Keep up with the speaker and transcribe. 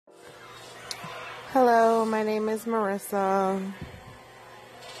Hello, my name is Marissa.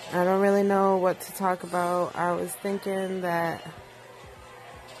 I don't really know what to talk about. I was thinking that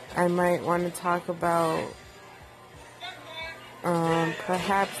I might want to talk about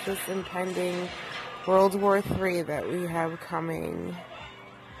perhaps this impending World War III that we have coming.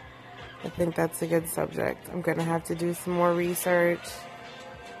 I think that's a good subject. I'm going to have to do some more research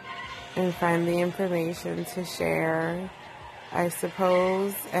and find the information to share, I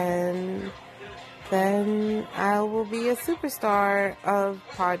suppose, and then I will be a superstar of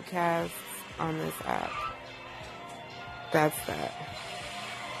podcasts on this app. That's that.